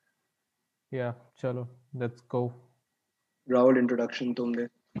Yeah, chalo, let's go. Rahul introduction तुम दे.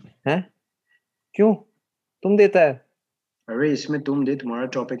 हैं? क्यों? तुम देता है? अरे इसमें तुम दे, तुम्हारा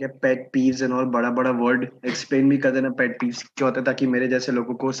टॉपिक है पेट पीव्स एंड ऑल. बड़ा बड़ा वर्ड एक्सप्लेन भी कर देना. पेट पीव्स क्या होता है ताकि मेरे जैसे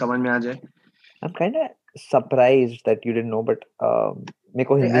लोगों को समझ में आ जाए. I'm kind of surprised that you didn't know, but मेरे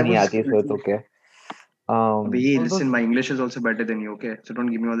को हिंदी I नहीं was आती, so it's okay. Abhi, All listen, those my English is also better than you, okay? So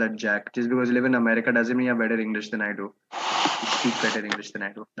don't give me all that jack. Just because you live in America doesn't mean you have better English than I do. You speak better English than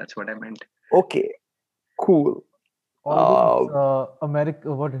I do. That's what I meant. Okay, cool.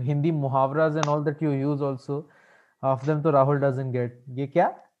 America, what Hindi muhavras and all that you use also, half them to Rahul doesn't get. ये क्या?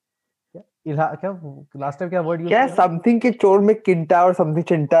 क्या? Last time क्या word use क्या किया? something के चोर में किंटा or something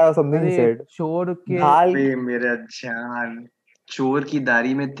Chinta or something he अरे said. चोर के दाल. अरे मेरा जान, चोर की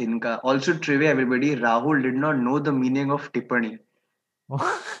दाढ़ी में तिनका. Also trivia, everybody. Rahul did not know the meaning of Tippany.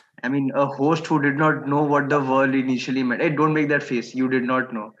 I mean, a host who did not know what the word initially meant. Hey, don't make that face. You did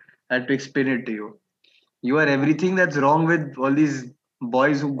not know. I had to explain it to you. You are everything that's wrong with all these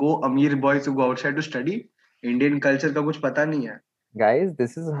boys who go, Amir boys who go outside to study. Indian culture का कुछ पता नहीं है. Guys,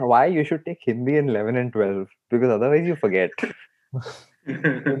 this is why you should take Hindi in 11 and 12 because otherwise you forget. फिर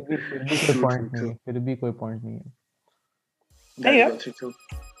भी कोई True, point true, नहीं true. है, फिर भी कोई point नहीं है. That is Yeah. also true.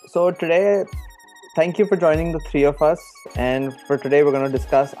 So today, thank you for joining the three of us, and for today we're going to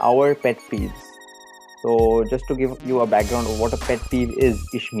discuss our pet peeves. So just to give you a background of what a pet peeve is,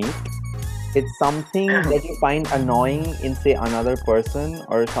 Ishmeet, it's something that you find annoying in, say, another person,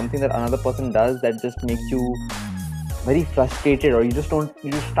 or something that another person does that just makes you very frustrated, or you just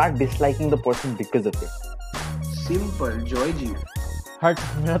start disliking the person because of it. Simple, Joy G. हट,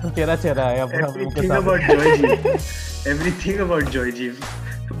 मेरा तो तेरा चेहरा है अब हम लोग के Everything सामने. about Joy G. Everything about Joy G.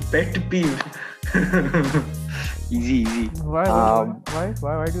 Pet peeve. Easy, easy. Why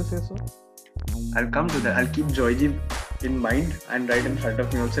do you say so? I'll come to that. I'll keep Joy G in mind and right in front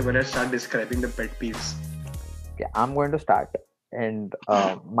of me also when I start describing the pet peeves. Okay, I'm going to start, and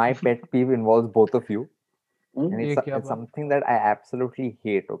my pet peeve involves both of you. And ये क्या it's बात? something that I absolutely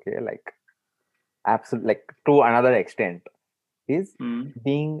hate, okay? Like to another extent, is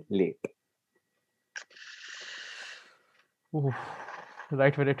being late. Oof,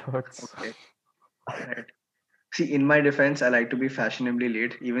 right when it hurts. Okay. Right. See, in my defense, I like to be fashionably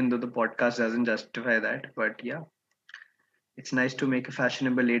late, even though the podcast doesn't justify that. But yeah, it's nice to make a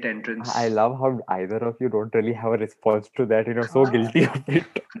fashionable late entrance. I love how either of you don't really have a response to that. You're so guilty of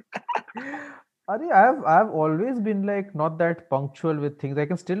it. Arey, I've always been like not that punctual with things. I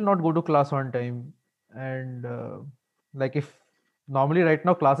can still not go to class on time, and like if normally right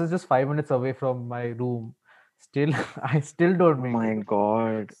now class is just 5 minutes away from my room, still I still don't Oh make my it.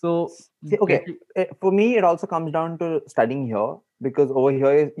 god. So See, okay, getting for me, it also comes down to studying here, because over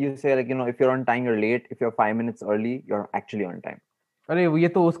here you say, like, if you're on time, you're late. If you're 5 minutes early, you're actually on time. अरे ये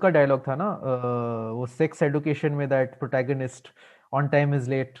तो उसका dialogue था ना, वो sex education में that protagonist on time is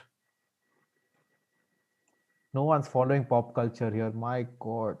late. No once following pop culture here. My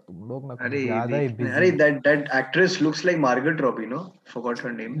God, तुम लोग ना कुछ ज्यादा ही अरे busy. that actress looks like Margaret Robbie, no? Forgot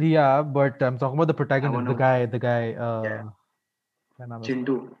her name. Yeah, but I'm talking about the I protagonist, wanna. the guy, Yeah. क्या नाम है उसका?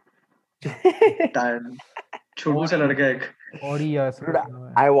 Chintu. छोटू सा लड़का एक. और ही ऐसा Dude, कुछ नाम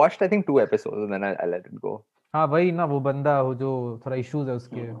है. I watched, I think, 2 episodes and then I let it go. हाँ वही ना, वो बंदा हो जो थोड़ा इश्यूज है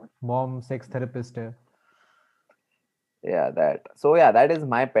उसके, मॉम सेक्स थेरेपिस्ट है. Yeah, that. So yeah, that is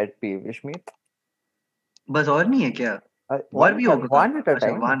my pet peeve, Ishmeet. बस और नहीं है क्या? और One भी होगा. one at a अच्छा,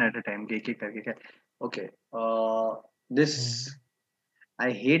 time. one at a time. एक एक करके क्या? Okay. This I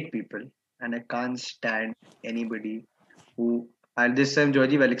hate people and I can't stand anybody who. And this time,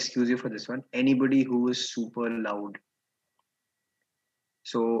 Georgie, well, excuse you for this one. Anybody who is super loud.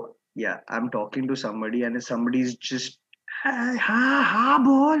 So yeah, I'm talking to somebody and somebody's just हाँ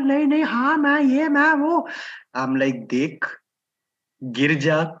बोल नहीं नहीं हाँ मैं वो. I'm like देख, गिर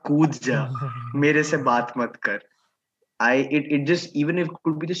जा कूद जा, मेरे से बात मत कर. It just, even if it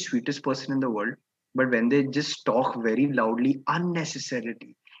could be the sweetest person in the world, but when they just talk very loudly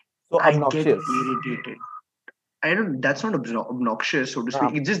unnecessarily, So I get obnoxious. irritated. I don't. That's not obnoxious, so to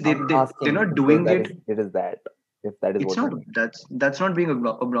speak. It's just I'm they're asking not because doing that it. is it is that. If that is It's what you not. mean. That's not being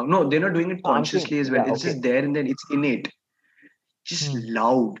obnoxious. No, they're not doing it No, I'm saying, consciously as well. yeah, It's okay. just there and then it's innate. Just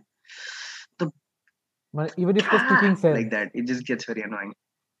loud. The even if they're speaking sense. like that, it just gets very annoying.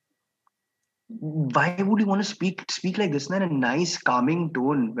 Why would you want to speak like this, in a nice calming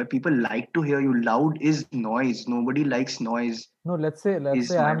tone where people like to hear you? Loud is noise. Nobody likes noise. No, let's say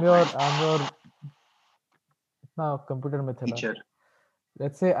Is my I'm your ना computer में था. teacher.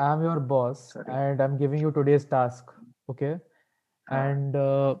 Let's say I'm your boss Sorry. and I'm giving you today's task, okay? And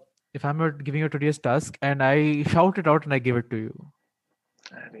if I'm not giving you today's task and I shout it out and I give it to you.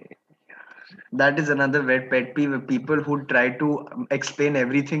 Arey, That is another pet peeve of people who try to explain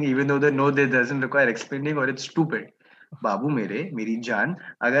everything even though they know they doesn't require explaining or it's stupid. बाबू मेरी जान,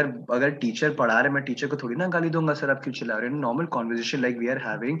 अगर अगर teacher पढ़ा रहे, मैं teacher को थोड़ी ना गाली दूंगा सर आप क्यों चिल्ला रहे हो. Normal conversation like we are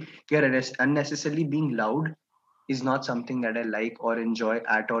having, we are unnecessarily being loud is not something that I like or enjoy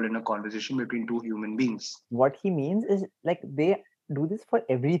at all in a conversation between two human beings. What he means is like they do this for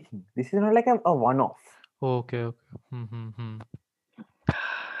everything. This is not like a one-off. Okay, okay.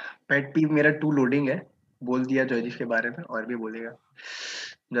 पेट पीव मेरा to loading है. बोल दिया जॉयदीप के बारे में, और भी बोलेगा.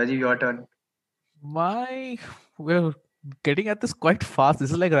 Joydeep your turn. We're getting at this quite fast.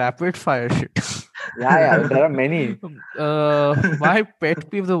 This is like rapid fire shit. Yeah, there are many. My pet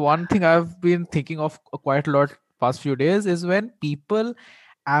peeve, the one thing I've been thinking of quite a lot past few days is when people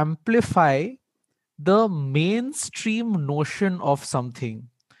amplify the mainstream notion of something.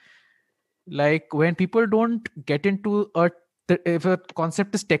 Like when people don't get into if a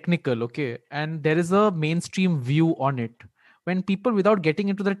concept is technical, okay, and there is a mainstream view on it, when people without getting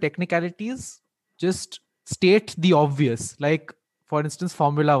into the technicalities just state the obvious, like for instance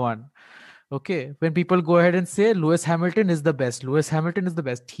Formula 1. Okay, when people go ahead and say Lewis Hamilton is the best,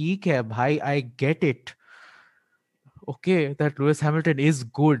 theek hai bhai, I get it, okay, that Lewis Hamilton is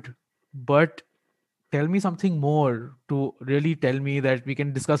good, but tell me something more to really tell me that we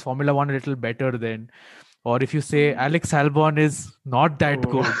can discuss Formula 1 a little better then. Or if you say Alex Albon is not that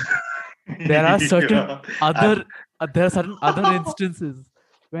good, there are certain other instances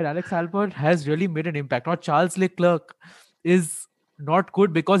where Alex Albon has really made an impact. Or Charles Leclerc is not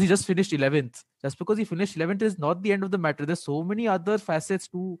good because he just finished 11th. Just because he finished 11th is not the end of the matter. There's so many other facets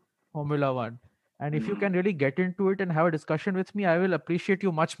to Formula 1. And if you can really get into it and have a discussion with me, I will appreciate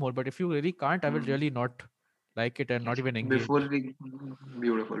you much more. But if you really can't, I will really not like it and not even engage.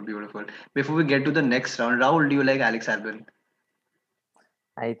 Beautiful. Before we get to the next round, Rahul, do you like Alex Albon?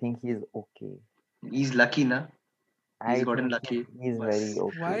 I think he's okay. He's lucky, na? He's gotten think lucky. He's very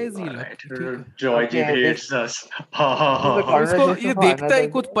okay. Why is he lucky? Georgie hates us. उसको ये देखता ही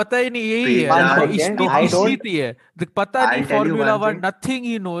कुछ पता ही नहीं, यही है इश्मीत ही है, पता नहीं Formula 1, nothing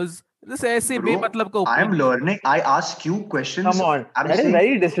he knows. This ऐसे बेमतलब का I am learning. I ask you questions. Come on, that is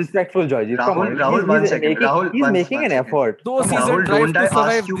very disrespectful, Georgie. Rahul, 1 second. Rahul, he's making an effort. 2 season Drive to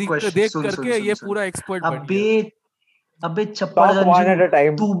Survive देख करके ये पूरा expert बन गया. अबे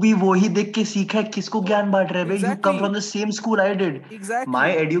चप्पड़ तू भी वही देख के सीखा है, किसको ज्ञान बांट रहे हैं? You come from the same school I did. Exactly. My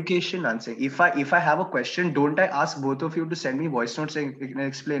education, answer. If I have a question, don't I ask both of you to send me voice notes and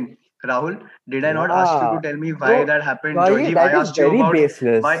explain? Rahul, did I not ask you to tell me why that happened? Joyjeev, I asked you about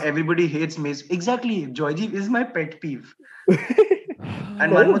why everybody hates Mace. Exactly. Joyjeev is my pet peeve.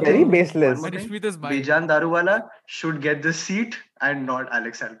 And one more very thing. baseless. Bejan Daruwala should get the seat and not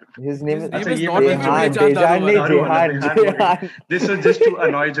Alex Albon. His name is not even Bejan. This was just to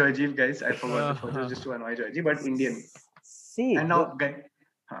annoy Joyjeev, guys. I forgot. This was just to annoy Joyjeev, but Indian. See. And now,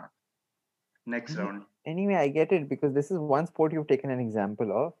 next round. Anyway, I get it because this is one sport you've taken an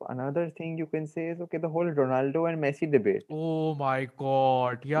example of. Another thing you can say is okay, the whole Ronaldo and Messi debate. Oh my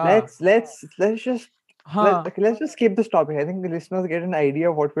God! Yeah. Let's just let's just skip this topic. I think the listeners get an idea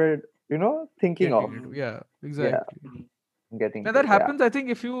of what we're thinking of. Yeah, exactly. Yeah. That happens. I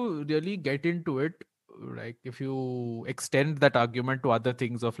think if you really get into it, like if you extend that argument to other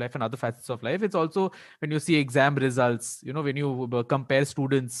things of life and other facets of life, it's also when you see exam results. When you compare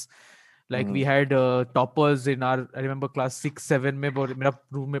students. Like we had toppers in our, I remember class 6, 7 में मेरा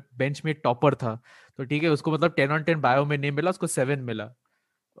room में bench में topper था, तो ठीक है उसको मतलब 10 on 10 बायो में नहीं मिला, उसको 7 मिला,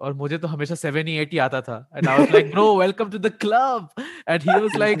 और मुझे तो हमेशा 7 ही 8 ही आता था. And I was like, bro, welcome to the club. And he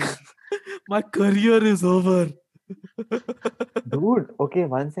was like, my career is over. Dude, okay,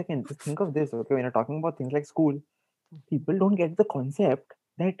 1 second. Just think of this. Okay, when you're talking about things like school, people don't get the concept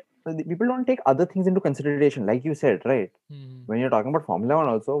that people don't take other things into consideration, like you said, right? When you're talking about Formula 1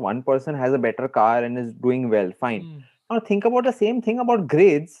 also, one person has a better car and is doing well, fine. Now think about the same thing about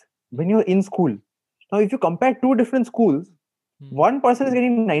grades when you're in school. Now if you compare two different schools, one person is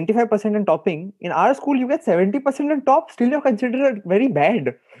getting 95% and topping. In our school, you get 70% and top. Still, you're considered very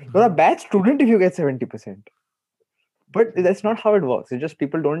bad. You're a bad student if you get 70%. But that's not how it works. It's just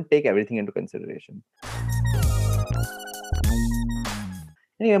people don't take everything into consideration.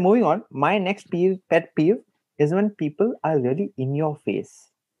 Anyway, moving on. My next pet peeve is when people are really in your face.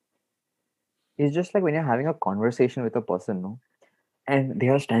 It's just like when you're having a conversation with a person, no? And they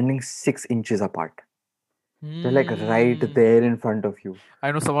are standing 6 inches apart. They're like right there in front of you.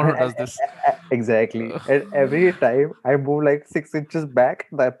 I know someone who does this. Exactly. And every time I move like 6 inches back,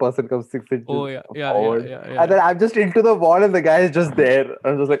 that person comes 6 inches forward. Yeah. And then I'm just into the wall and the guy is just there.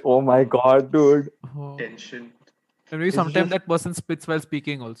 I'm just like, oh my God, dude. Tension. And maybe sometimes that person spits while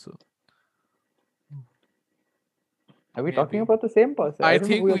speaking also. Are we talking Maybe. about the same person? I I don't know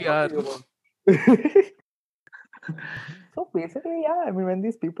think who you're we are. talking about. So basically, yeah, I mean, when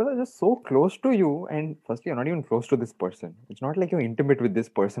these people are just so close to you, and firstly, you're not even close to this person. It's not like you're intimate with this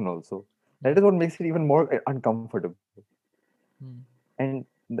person, also. That is what makes it even more uncomfortable. Hmm. And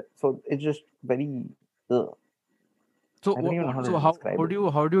so it's just very. Ugh. So I don't even know how to so describe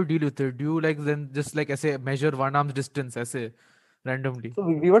it. how do you deal with it? Do you like then just like ऐसे measure one arm's distance ऐसे randomly? So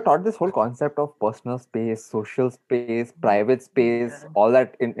we were taught this whole concept of personal space, social space, private space, Yeah. all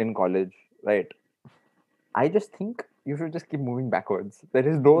that in college, right? I just think you should just keep moving backwards. There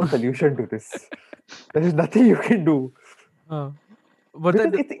is no solution to this. There is nothing you can do Uh, but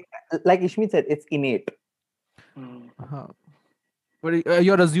because then it's like Ishmeet said, it's innate. Hmm. uh, but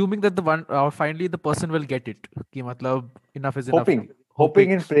you're assuming that the one finally the person will get it. कि मतलब enough is enough. Hoping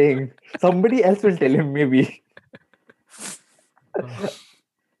Hoping. and praying. Somebody else will tell him maybe. हाँ.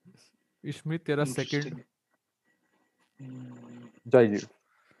 Ishmeet तेरा second. Interesting. Hmm. Joy.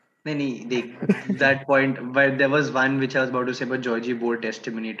 No, that point, but there was one which I was about to say, but Georgie bore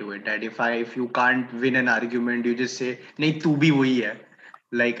testimony to it. That if you can't win an argument, you just say, "नहीं तू भी वही है."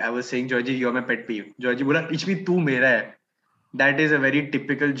 Like I was saying, Georgie, you're my pet peeve. Georgie बोला, "इचमी तू मेरा है." That is a very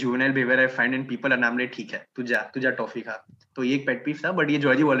typical juvenile behavior I find in people, and I'm like, ठीक है, तू जा टॉफी खा. तो ये एक pet peeve था, but ये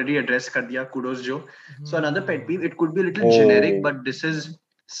Georgie already addressed कर दिया. Kudos Joe. So another pet Hmm. peeve, it could be a little generic, Oh, but this is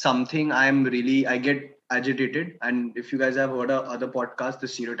something I get agitated. And if you guys have heard other podcasts, the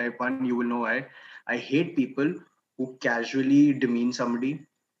stereotype one, you will know I hate people who casually demean somebody,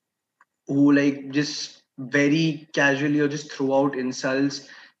 who like just very casually or just throw out insults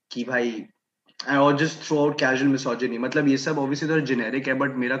कि भाई, or just throw out casual misogyny. मतलब ये सब obviously तो generic है,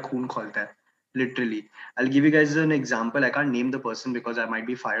 but मेरा खून खोलता है. Literally, I'll give you guys an example. I can't name the person because I might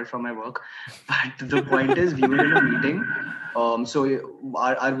be fired from my work. But the point is, we were in a meeting. So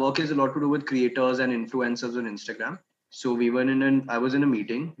our work is a lot to do with creators and influencers on Instagram. So I was in a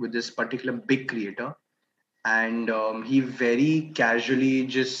meeting with this particular big creator, and he very casually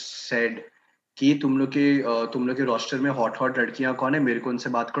just said कि तुम लोग के roster में hot लड़कियां कौन है, मेरे को उनसे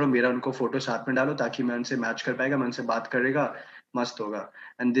बात करो, मेरा उनको फोटो साथ में डालो ताकि मैं उनसे मैच कर पाएगा, मैं उनसे बात करेगा, मस्त होगा.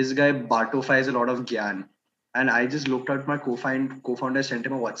 एंड दिस गाय बाटोफाइज a lot of gyaan. And I just looked at my co-founder, sent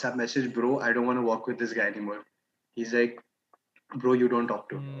him a WhatsApp message, bro, I don't want to work with this guy anymore. He's like, bro, you don't talk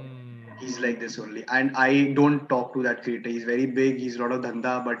to him. Hmm. He's like this only. And I don't talk to that creator. He's very big, he's a lot of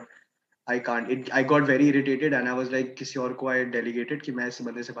dhanda, but I can't. I got very irritated, and I was like, किसी और को I delegated कि मैं इस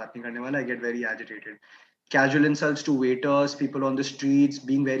बंदे से बात नहीं करने वाला. I get very agitated. Casual insults to waiters, people on the streets,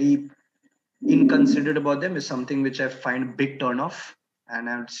 being very inconsiderate about them is something which I find big turn off, and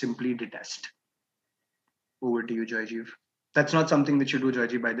I simply detest. Over to you, Joyjeev. That's not something which you do,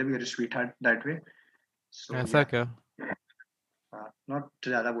 Joyjeev. By the way, you're a sweetheart that way. So ऐसा yeah, क्या? not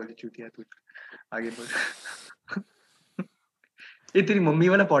ज़्यादा बोली चूतिया तू. आगे बोल. ये तेरी मम्मी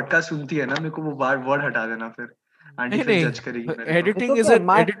वाला पॉडकास्ट सुनती है ना, मेरे को वो वर्ड हटा देना फिर. आंटी नहीं फिर जज करेगी नहीं. मेरे को. it's Editing is okay. in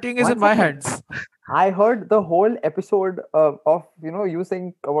editing is in One my second. hands. I heard the whole episode of you saying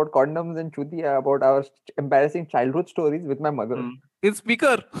about condoms and chutia about our embarrassing childhood stories with my mother In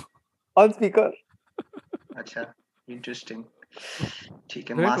speaker. on speaker. अच्छा, interesting. ठीक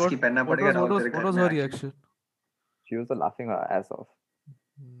है, Great. Mask ही पहनना पड़ेगा राहुल तेरे What घर was में her आके. reaction? She was laughing her ass off.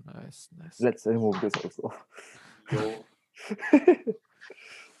 Nice, nice. Let's remove this also. जो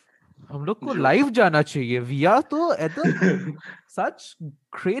हम लोग को जो लाइव जाना चाहिए. We are तो either such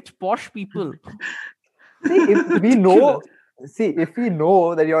great posh people. See, if we know, Ridiculous. if we know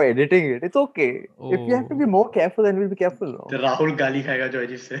that you're editing it, it's okay. If we have to be Oh. more careful, then we'll be careful. तो No? Rahul गाली खाएगा जो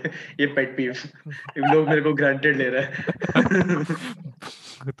अजीब से. ये पेट पीव. लोग मेरे को ग्रांटेड ले रहा है.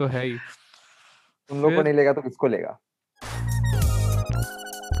 तो है ही. तुम लोग को फिर नहीं लेगा तो किसको लेगा?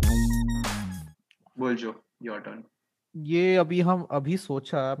 बोल जो, योर टर्न. ये अभी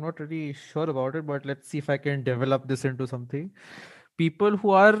सोचा. I'm not really sure about it, but let's see if I can develop this into something. People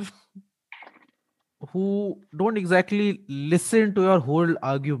who don't exactly listen to your whole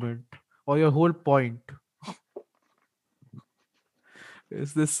argument or your whole point.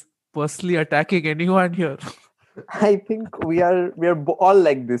 Is this personally attacking anyone here? I think we are all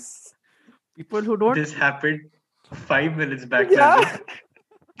like this. People who don't. This happened 5 minutes back. Yeah.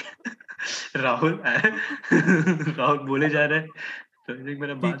 Rahul Rahul बोले जा रहा है, तो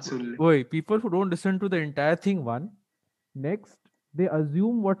मेरा बात सुन ले. Wait, people who don't listen to the entire thing, one. Next, they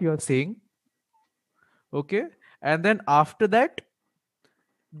assume what you're saying. Okay. And then after that,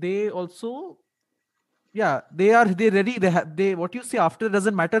 they also, yeah, they ready. They what you say after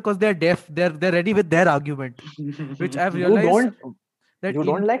doesn't matter because they're deaf. They're ready with their argument, which I've You realized don't that you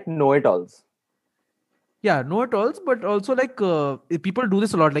don't like know-it-alls. Yeah, no at all. But also like people do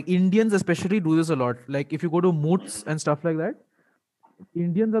this a lot. Like Indians especially do this a lot. Like if you go to moots and stuff like that,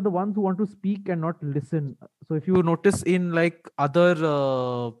 Indians are the ones who want to speak and not listen. So if you notice in like other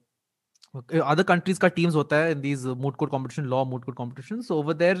countries का teams होता है in these moot court competition, law moot court competitions. So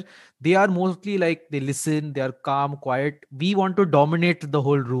over there, they are mostly like they listen, they are calm, quiet. We want to dominate the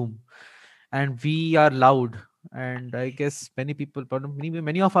whole room, and we are loud. And I guess many people,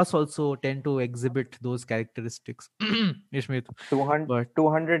 many of us also tend to exhibit those characteristics. Ishmit, 200, but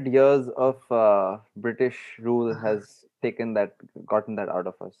 200 years of British rule has gotten that out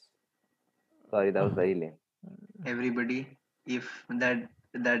of us. Sorry, that was very lame. Everybody, if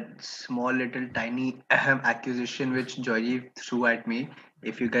that small little tiny accusation which Joji threw at me,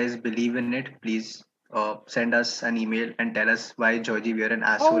 if you guys believe in it, please send us an email and tell us why Joji we are an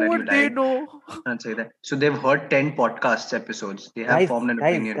asshole how and you would they lied. know? And say that. So they've heard 10 podcasts episodes. They have Guys, formed an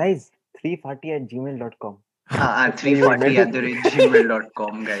guys, opinion. guys, 3FAATY@gmail.com. And Let's send you 340 email. at the rate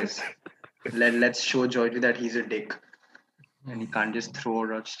gmail.com, guys. Let's show Joji that he's a dick. And he can't just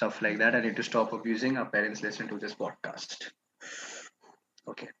throw out stuff like that. I need to stop abusing. Our parents listen to this podcast.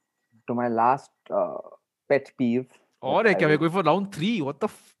 Okay. To my last pet peeve. और है क्या मेरे को for round 3? What the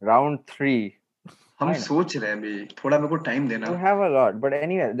Round 3. हम Why not? सोच रहे हैं अभी थोड़ा मेरे को टाइम देना. You have a lot, but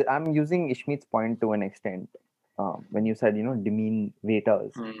anyway, I'm using Ishmit's point to an extent. When you said, demean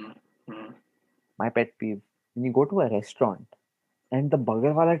waiters. My pet peeve, when you go to a restaurant and the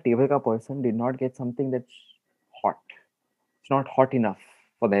burger wala table ka person did not get something that's hot. It's not hot enough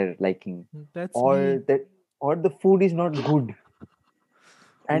for their liking. That's or me. that or the food is not good.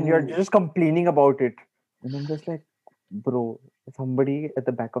 And you're just complaining about it. And I'm just like, bro, somebody at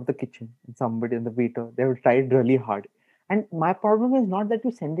the back of the kitchen, somebody in the waiter, they have tried really hard. And my problem is not that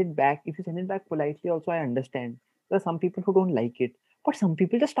you send it back. If you send it back politely, also I understand. There are some people who don't like it. But some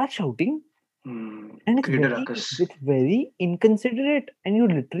people just start shouting. And it's very inconsiderate. And you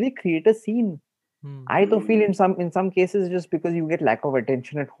literally create a scene. I don't feel in some cases just because you get lack of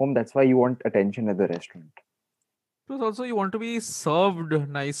attention at home, that's why you want attention at the restaurant. Plus also you want to be served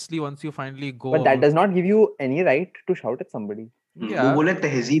nicely once you finally go But that out. does not give you any right to shout at somebody. वो बोले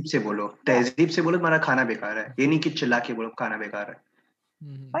तहजीब से बोलो तुम्हारा खाना बेकार है ये नहीं कि चिल्ला के बोलो खाना बेकार है.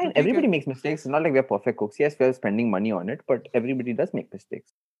 Fine, everybody makes mistakes. It's not like we're perfect cooks. Yes, we're spending money on it, but everybody does make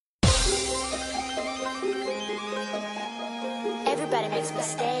mistakes. Everybody makes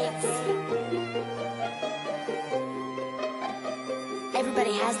mistakes.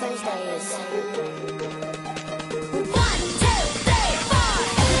 Everybody has those days. 1, 2, 3, 4.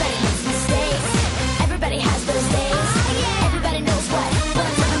 Everybody makes mistakes. Everybody has those days. Everybody knows what I'm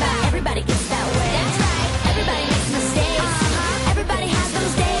talking about. Everybody gets that way. That's right. Everybody makes mistakes. Everybody has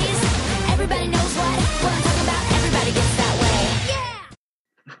those days. Everybody knows what I'm talking about. Everybody gets that way.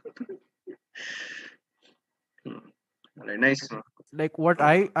 Yeah. Nice. Like what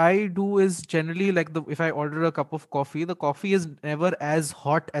I do is generally like if I order a cup of coffee, the coffee is never as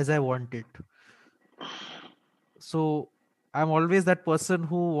hot as I want it. So I'm always that person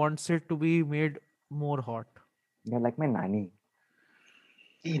who wants it to be made more hot. You're like my nanny.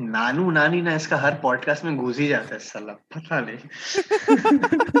 नानू नानी ना इसका हर podcast में घुस ही जाता है साला पता नहीं.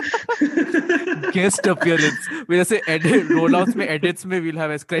 Guest appearance. We'll say edit rollouts में edits में we'll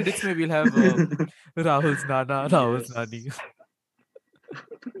have as credits में we'll have Rahul's Nana, Rahul's Nani.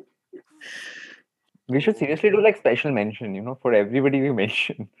 We should seriously do like special mention, for everybody we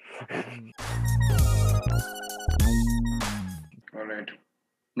mention. All right.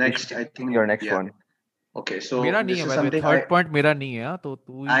 Next, I think your next one. Okay, so मेरा नहीं है by the way. Third point मेरा नहीं है तो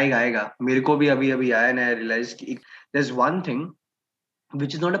तू आएगा मेरे को भी अभी आया ना. I realized कि there's one thing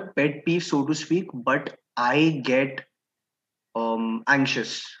which is not a pet peeve so to speak, but I get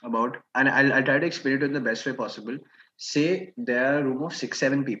anxious about, and I'll try to explain it in the best way possible. Say there are a room of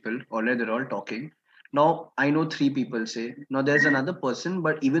 6-7 people, already they're all talking. Now I know 3 people, say now there's another person,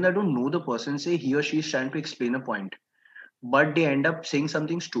 but even I don't know the person, say he or she is trying to explain a point, but they end up saying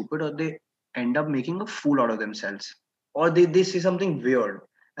something stupid, or they end up making a fool out of themselves, or they say something weird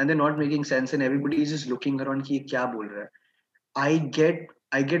and they're not making sense, and everybody is just looking around ki ye kya bol raha hai.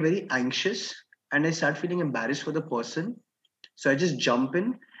 I get very anxious and I start feeling embarrassed for the person. So I just jump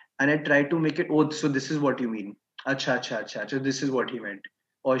in and I try to make it, oh, so this is what you mean. Acha, acha, acha. So this is what he meant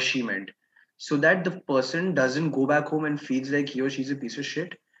or she meant. So that the person doesn't go back home and feels like he or she's a piece of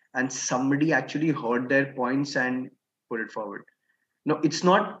shit and somebody actually heard their points and put it forward. No, it's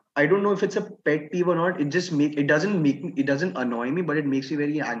not, I don't know if it's a pet peeve or not. It doesn't annoy me, but it makes me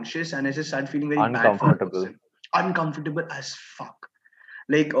very anxious and I just start feeling very bad for the person. Uncomfortable as fuck.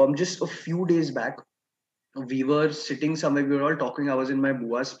 Like just a few days back, we were sitting somewhere, we were all talking. I was in my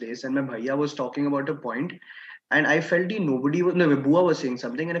bua's place, and my bhaiya was talking about a point, and I felt that nobody was. No, my bua was saying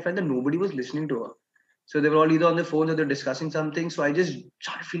something, and I felt that nobody was listening to her. So they were all either on their phones or they're discussing something. So I just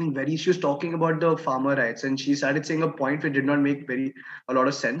started feeling very. She was talking about the farmer rights, and she started saying a point which did not make very a lot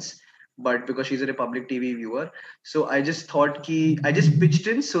of sense. But because she's a Republic TV viewer, so I just thought ki I just pitched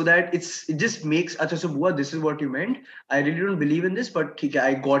in so that it just makes. Acha, so bua, this is what you meant. I really don't believe in this, but theek hai,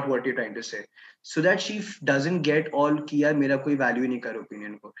 I got what you're trying to say. So that she doesn't get all कि यार मेरा कोई value ही नहीं कर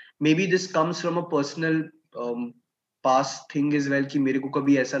opinion को. Maybe this comes from a personal um, past thing as well कि मेरे को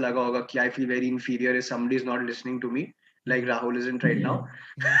कभी ऐसा लगा होगा कि I feel very inferior if somebody is not listening to me like Rahul isn't right now.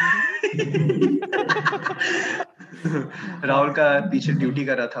 Rahul का पीछे ड्यूटी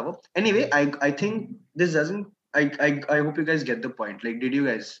कर रहा था वो. Anyway, I think this doesn't. I hope you guys get the point. Like, did you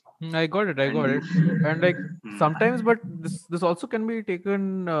guys? I got it. I And got you? it. And like Hmm. sometimes, but this also can be taken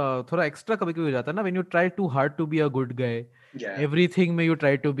थोड़ा extra कभी कभी हो जाता है ना, when you try too hard to be a good guy. Yeah. Everything may you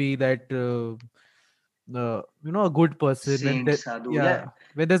try to be that a good person. When Saint there, Sadhu. yeah, Yeah.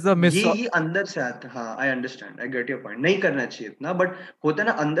 when there's a miss. ये अंदर से आता. हाँ, I understand, I get your point. नहीं करना चाहिए इतना, but होता है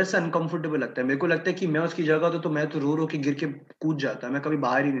ना अंदर से अनकंफर्टेबल लगता है. मेरे को लगता है कि मैं उसकी जगह तो मैं तो रो रो के गिर के कूद जाता. मैं कभी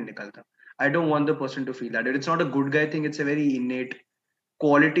बाहर ही नहीं निकलता. I don't want the person to feel that. It's not a good guy thing. It's a very इनेट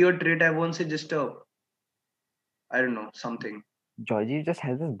quality or trait. I won't say just a, I don't know, something. Georgie just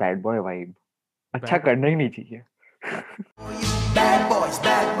has this bad boy vibe. अच्छा Bad. करना ही नहीं चाहिए. Bad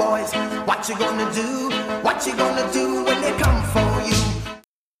boys, what you gonna do? What you gonna do when they come for you?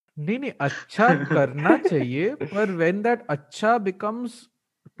 नहीं नहीं अच्छा करना चाहिए, पर when that अच्छा becomes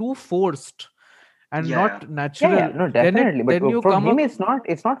too forced and Yeah, not yeah. natural, Yeah, no, definitely. But then you from come him, up.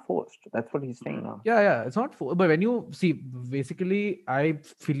 it's not forced. That's what he's saying now. Yeah, it's not but when you see, basically I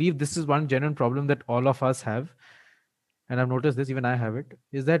believe this is one genuine problem that all of us have, and I've noticed this, even I have it,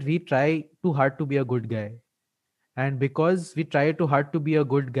 is that we try too hard to be a good guy. And because we try too hard to be a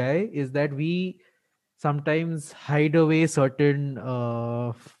good guy, is that we sometimes hide away certain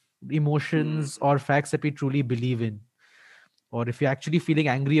emotions or facts that we truly believe in. Or if you're actually feeling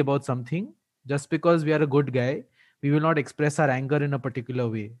angry about something, just because we are a good guy, we will not express our anger in a particular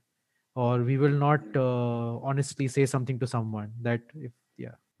way, or we will not honestly say something to someone that if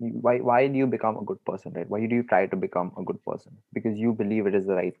yeah. Why do you become a good person, right? Why do you try to become a good person? Because you believe it is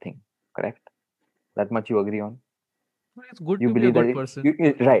the right thing, correct? That much you agree on? It's good You to be a believe that good person.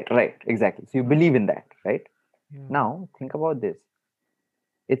 right, exactly. So you believe in that, right? Yeah. Now think about this.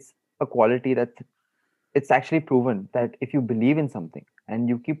 It's a quality that it's actually proven that if you believe in something and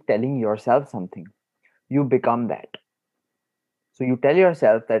you keep telling yourself something, you become that. So you tell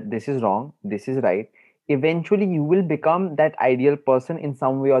yourself that this is wrong, this is right. Eventually, you will become that ideal person in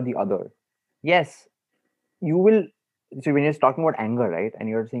some way or the other. Yes, you will. So when you're talking about anger, right, and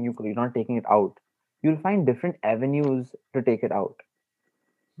you're saying you're not taking it out, you'll find different avenues to take it out,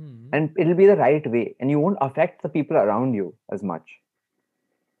 Hmm. and it'll be the right way, and you won't affect the people around you as much.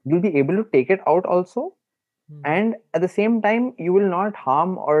 You'll be able to take it out also, Hmm. and at the same time, you will not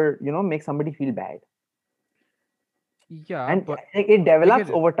harm or make somebody feel bad. Yeah, And but it I develops get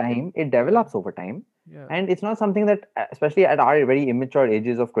it. over time. It develops over time. Yeah. And it's not something that, especially at our very immature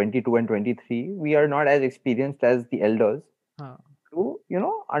ages of 22 and 23, we are not as experienced as the elders Huh. to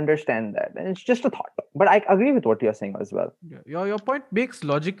understand that. And it's just a thought, but I agree with what you're saying as well, Yeah. Your point makes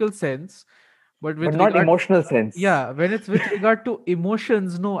logical sense, but but with not regard, emotional sense. yeah, when it's with regard to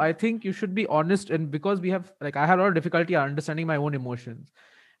emotions, no, I think you should be honest. And because we have, like, I have a lot of difficulty understanding my own emotions,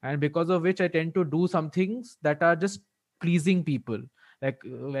 and because of which I tend to do some things that are just pleasing people.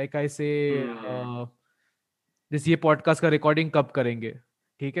 Like I say, this ये podcast का recording कब करेंगे,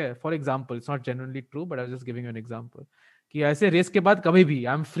 ठीक है, for example. It's not generally true, but I just giving an example कि ऐसे race के बाद कभी भी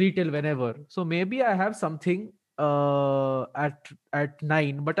I am free till when ever. So may B I have something at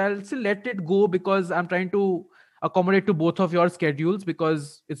 9, but I'll still let it go because I'm trying to accommodate to both of your schedules, because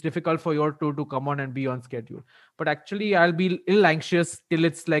it's difficult for your two to come on and be on schedule. But actually I'll be a little anxious till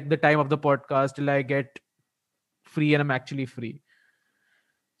it's like the time of the podcast, till I get free and I'm actually free.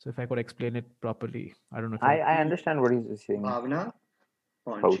 So if I could explain it properly, I don't know if I understand what he's saying, Bhavna,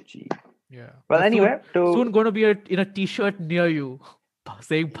 Ponchi. Fauci. yeah. Well, Soon, anyway, soon going to be in a t-shirt near you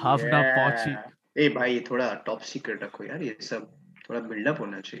saying Bhavna Pauchi. ए भाई थोड़ा top secret रखो यार, ये सब थोड़ा buildup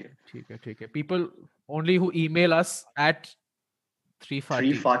होना चाहिए. ठीक है. People only who email us at 3FAATY.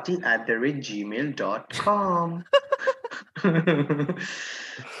 340@gmail.com.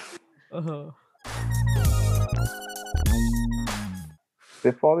 Uh-huh.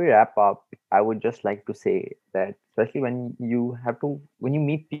 before we wrap up, I would just like to say that, especially when you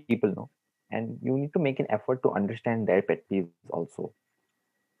meet people, and you need to make an effort to understand their pet peeves also.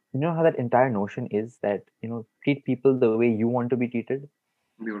 you know how that entire notion is that, treat people the way you want to be treated.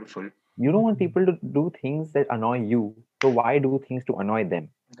 Beautiful. You don't want people to do things that annoy you, so why do things to annoy them?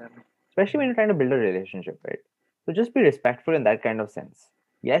 Yeah. Especially when you're trying to build a relationship, right? So just be respectful in that kind of sense.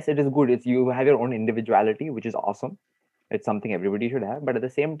 Yes, it is good. It's you have your own individuality, which is awesome. It's something everybody should have, but at the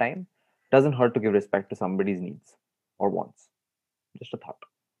same time, doesn't hurt to give respect to somebody's needs or wants. Just a thought.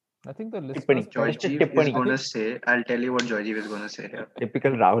 I think the listeners' Tippany, pet. Mr. Joyjeev is I Tippany. gonna think. say, I'll tell you what Joyjeev is gonna say here.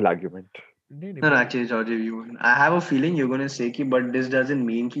 Typical Rahul argument. नहीं, नहीं, No, no, but actually, Joyjeev, I have a feeling you're gonna say ki, but this doesn't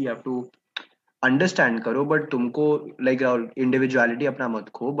mean कि you have to understand करो, but तुमको like individuality अपना मत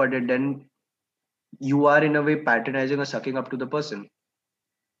खो, but then you are in a way patronizing or sucking up to the person.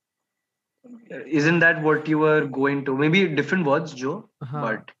 Isn't that what you were going to? Maybe different words, Joe, हाँ,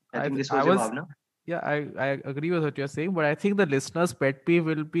 but I think this was I your was bhavna. yeah, I agree with what you're saying, but I think the listeners' pet peeve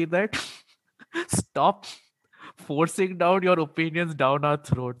will be that stop forcing down your opinions down our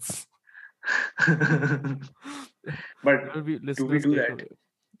throats. But That will be do we listeners' do that? takeaway.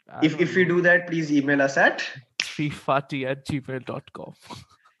 I don't If we know. do that, please email us at 3FAATY@gmail.com.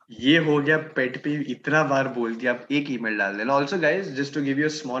 ये हो गया पेट पे इतना बार बोल दिया आप एक email डाल देना also guys just to give you a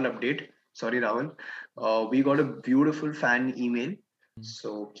small update sorry Rahul we got a beautiful fan email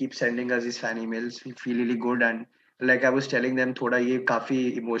so keep sending us this fan emails we feel really good and like I was telling them थोड़ा ये काफी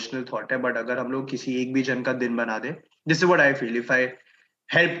emotional thought है but अगर हम लोग किसी एक भी जन का दिन बना दे this is what I feel if I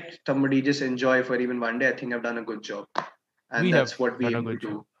help somebody just enjoy for even one day I think I've done a good job We and have that's what we done a aim to good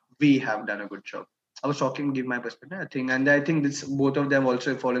do job. we have done a good job I was talking to give my perspective, I think, and I think this both of them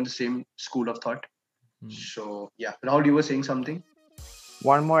also fall in the same school of thought. Hmm. So yeah, Rahul, you were saying something.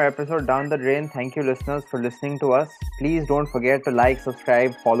 One more episode down the drain. Thank you, listeners, for listening to us. Please don't forget to like,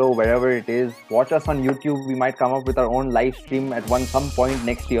 subscribe, follow wherever it is. Watch us on YouTube. We might come up with our own live stream at some point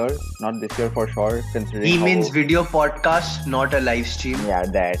next year. Not this year for sure, considering He how... means video podcast, not a live stream. Yeah,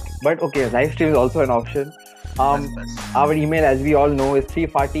 that. But okay, live stream is also an option. Our email, as we all know, is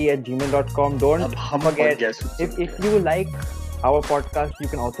 3FAATY@gmail.com. Don't अब हम forget, podcast soon if सकते हैं. you like our podcast,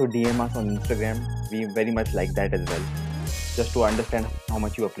 you can also DM us on Instagram. We very much like that as well, just to understand how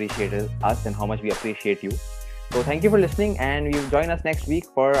much you appreciate us and how much we appreciate you. So thank you for listening, and you join us next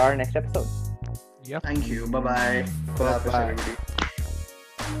week for our next episode. Yep. Thank you. Bye bye. Bye-bye. Everybody.